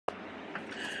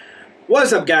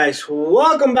What's up, guys?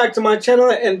 Welcome back to my channel,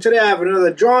 and today I have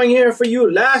another drawing here for you.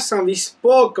 Last time we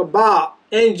spoke about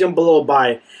engine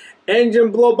blow-by. Engine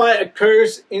blow-by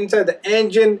occurs inside the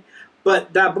engine,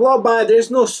 but that blow-by, there's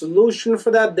no solution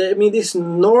for that. I mean, this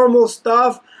normal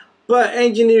stuff, but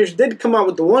engineers did come out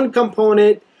with the one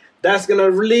component that's going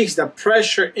to release the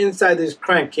pressure inside this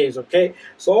crankcase, okay?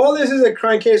 So all this is a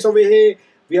crankcase over here.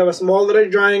 We have a small little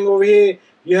drawing over here.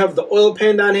 You have the oil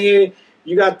pan down here.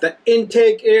 You got the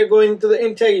intake air going into the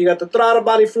intake. You got the throttle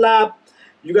body flap.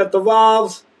 You got the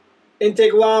valves,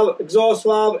 intake valve, exhaust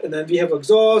valve, and then we have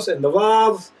exhaust and the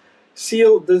valves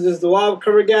sealed. This is the valve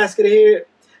cover gasket here.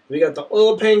 We got the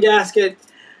oil pan gasket.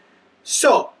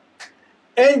 So,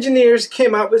 engineers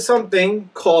came up with something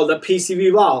called a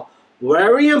PCV valve.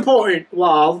 Very important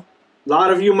valve. A lot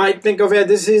of you might think of it,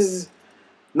 this is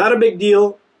not a big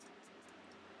deal.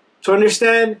 To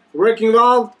understand, working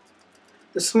valve,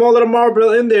 the small little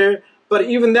marble in there, but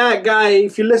even that guy,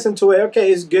 if you listen to it,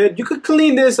 okay, it's good. You could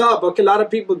clean this up, okay? A lot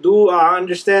of people do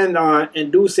understand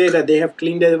and do say that they have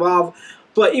cleaned the valve,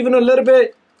 but even a little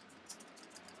bit,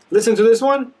 listen to this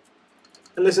one,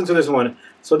 and listen to this one.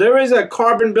 So there is a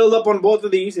carbon buildup on both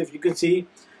of these, if you can see.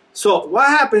 So what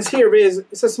happens here is,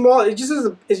 it's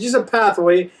just a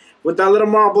pathway with that little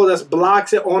marble that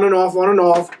blocks it on and off, on and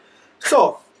off.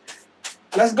 So,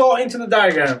 let's go into the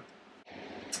diagram.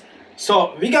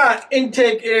 So we got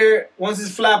intake air. Once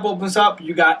this flap opens up,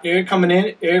 you got air coming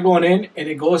in, air going in, and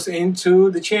it goes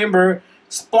into the chamber.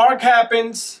 Spark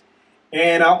happens,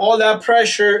 and all that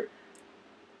pressure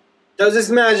does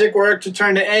this magic work to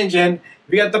turn the engine.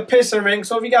 We got the piston ring,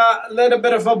 so we got a little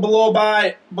bit of a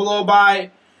blow-by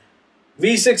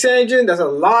V6 engine. That's a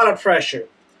lot of pressure.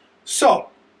 So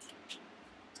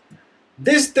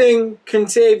this thing can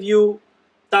save you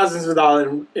thousands of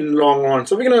dollars in the long run.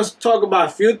 So we're going to talk about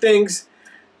a few things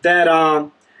that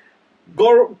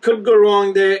could go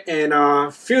wrong there, and a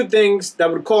few things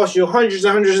that would cost you hundreds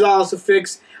and hundreds of dollars to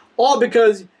fix, all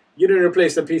because you didn't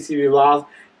replace the PCV valve.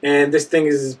 And this thing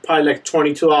is probably like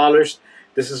 $22.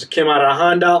 This came out of a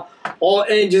Honda. All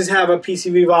engines have a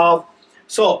PCV valve.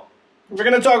 So we're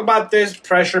going to talk about this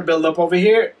pressure buildup over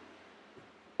here.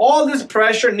 All this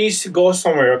pressure needs to go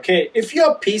somewhere, okay? If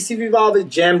your PCV valve is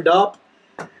jammed up,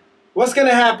 what's going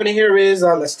to happen here is,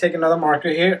 let's take another marker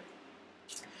here.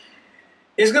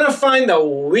 It's going to find the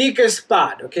weakest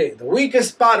spot, okay? The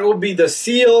weakest spot will be the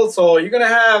seal. So you're going to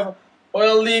have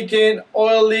oil leaking,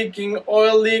 oil leaking,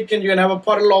 oil leaking. You're going to have a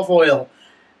puddle of oil.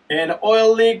 And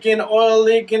oil leaking, and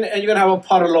you're going to have a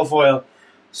puddle of oil.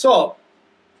 So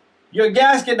your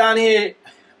gasket down here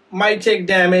might take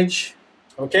damage,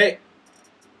 okay?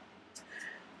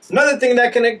 Another thing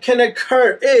that can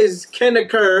occur,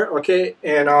 okay,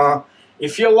 and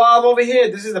if your valve over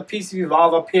here, this is the PCV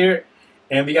valve up here,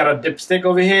 and we got a dipstick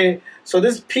over here. So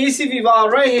this PCV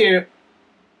valve right here,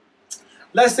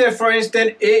 let's say for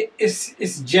instance,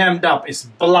 it's jammed up, it's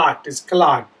blocked, it's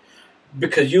clogged,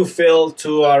 because you failed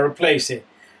to replace it,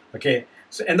 okay?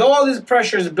 So, and all this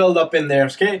pressure is built up in there,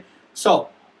 okay? So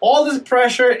all this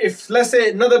pressure, if let's say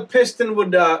another piston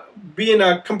would be in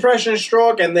a compression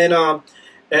stroke, and then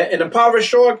in a power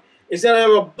stroke, it's gonna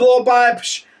have a blow-by.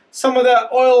 Some of the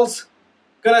oil's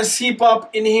gonna seep up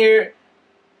in here,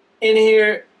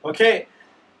 okay?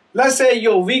 Let's say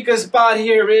your weakest spot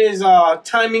here is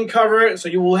timing cover, so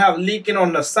you will have leaking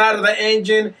on the side of the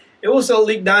engine. It will still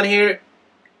leak down here.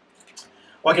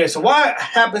 Okay, so what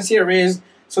happens here is,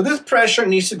 so this pressure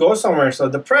needs to go somewhere. So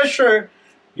the pressure,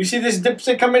 you see this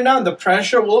dipstick coming down, the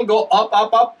pressure will go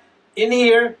up, in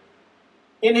here.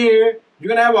 You're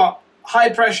gonna have a high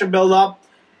pressure buildup,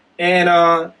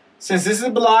 and since this is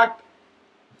blocked,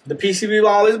 the PCV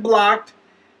valve is blocked,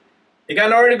 it got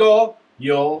nowhere to go.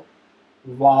 Your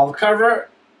valve cover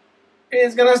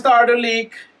is gonna start to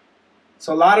leak.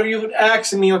 So a lot of you would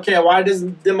ask me, okay, why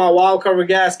did my valve cover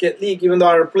gasket leak even though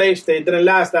I replaced it? It didn't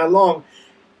last that long.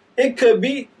 It could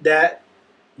be that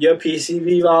your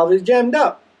PCV valve is jammed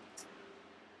up.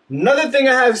 Another thing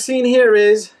I have seen here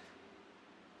is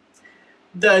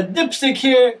the dipstick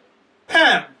here,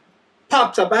 bam,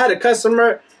 pops up. I had a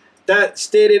customer that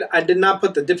stated I did not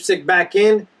put the dipstick back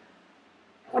in.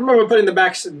 I remember putting the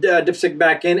dipstick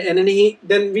back in, and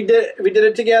then we did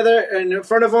it together in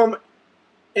front of him,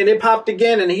 and it popped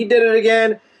again, and he did it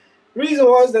again. Reason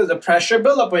was there's a pressure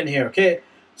buildup in here, okay?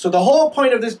 So the whole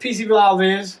point of this PCV valve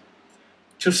is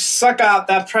to suck out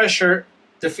that pressure,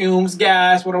 the fumes,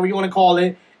 gas, whatever you want to call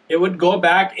it. It would go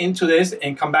back into this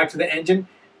and come back to the engine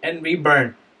and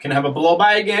reburn. Can have a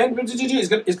blow-by again.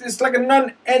 It's like a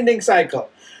non-ending cycle.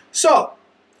 So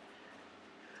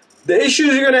the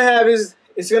issues you're gonna have is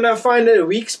it's gonna find a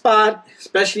weak spot,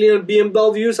 especially in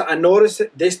BMWs. I noticed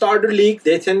they start to leak.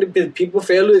 They tend to be, people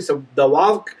fail with the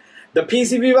valve. The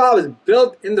PCV valve is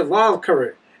built in the valve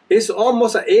cover. It's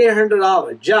almost an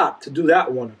 $800 job to do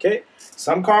that one. Okay,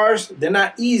 some cars, they're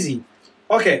not easy.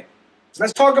 Okay,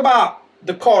 let's talk about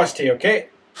the cost here. Okay,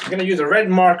 I'm gonna use a red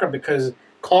marker because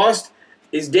cost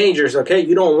is dangerous. Okay,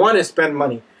 you don't want to spend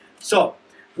money. So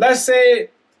let's say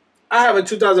I have a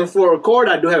 2004 Accord.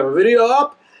 I do have a video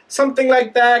up. Something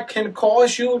like that can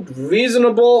cost you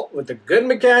reasonable with a good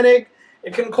mechanic.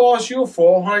 It can cost you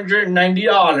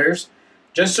 $490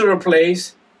 just to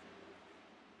replace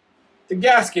the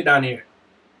gasket down here.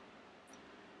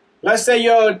 Let's say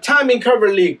your timing cover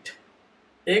leaked.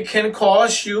 It can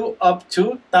cost you up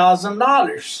to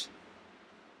 $1,000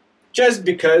 just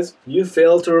because you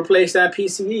failed to replace that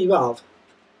PCV valve.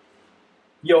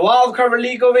 Your valve cover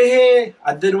leak over here,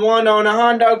 I did one on a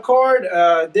Honda Accord.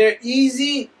 They're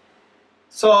easy.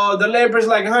 So the labor is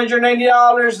like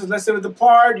 $190. Let's say with the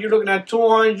part, you're looking at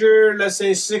 $200, let's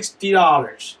say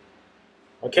 $60.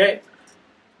 Okay?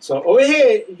 So over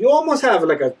here, you almost have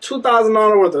like a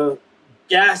 $2,000 worth of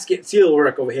gasket seal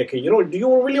work over here. Do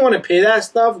you really want to pay that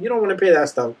stuff? You don't want to pay that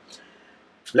stuff.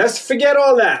 Let's forget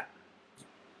all that.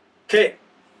 Okay.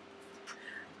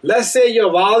 Let's say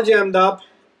your valve jammed up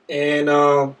and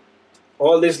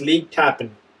all this leak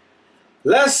happened.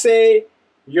 Let's say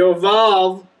your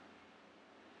valve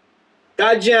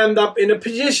got jammed up in a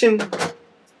position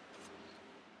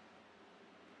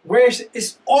where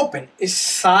it's open. It's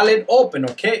solid open,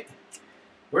 okay?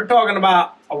 We're talking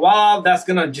about a valve that's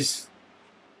gonna just,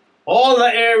 all the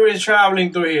air is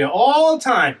traveling through here, all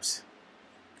times.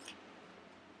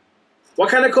 What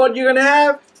kind of code you're gonna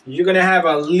have? You're gonna have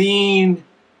a lean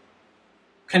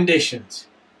conditions.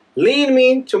 Lean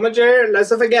mean too much air, less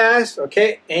of a gas,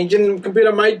 okay? Engine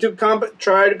computer might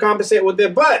try to compensate with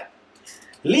it, but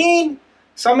lean,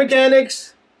 some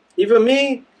mechanics, even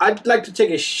me, I'd like to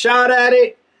take a shot at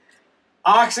it.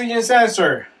 Oxygen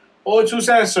sensor, O2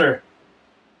 sensor,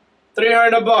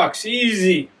 $300,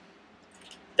 easy.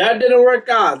 That didn't work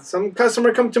out. Some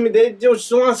customer come to me, they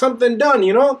just want something done,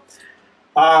 you know?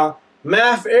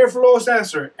 MAF airflow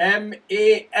sensor,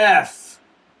 MAF.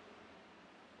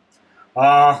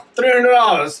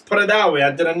 $300, put it that way.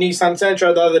 I did a Nissan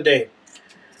Sentra the other day.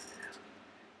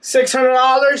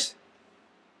 $600,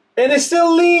 and it's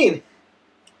still lean.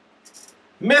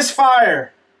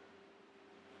 Misfire.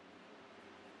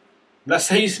 Let's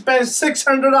say you spend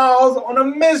 $600 on a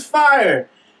misfire.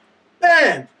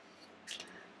 Man,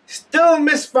 still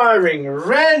misfiring.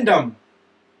 Random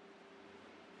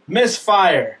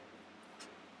misfire.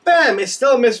 Bam, it's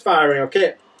still misfiring,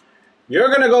 okay? You're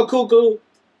gonna go cuckoo.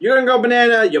 You're gonna go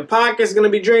banana. Your pocket's gonna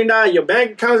be drained out. Your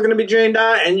bank account's gonna be drained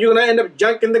out. And you're gonna end up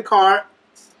junking the car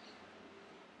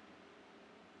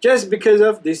just because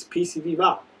of this PCV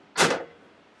valve.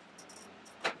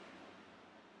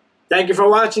 Thank you for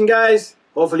watching, guys.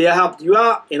 Hopefully I helped you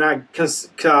out and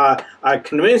I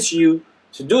convinced you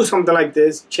to do something like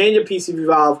this. Change a PCV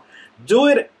valve. Do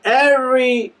it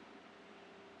every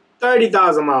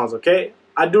 30,000 miles, okay?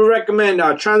 I do recommend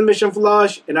a transmission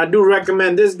flush, and I do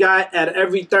recommend this guy at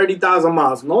every 30,000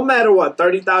 miles. No matter what,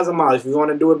 30,000 miles. If you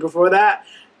want to do it before that,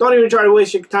 don't even try to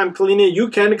waste your time cleaning it. You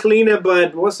can clean it,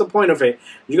 but what's the point of it?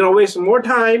 You're going to waste more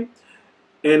time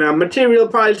and material,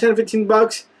 probably 10, 15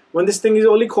 bucks, when this thing is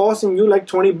only costing you like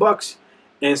 20 bucks.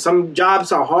 And some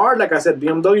jobs are hard. Like I said,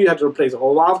 BMW, you have to replace a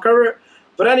whole valve cover.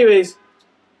 But anyways,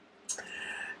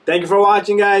 thank you for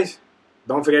watching, guys.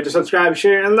 Don't forget to subscribe,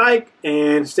 share, and like.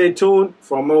 And stay tuned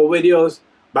for more videos.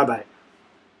 Bye-bye.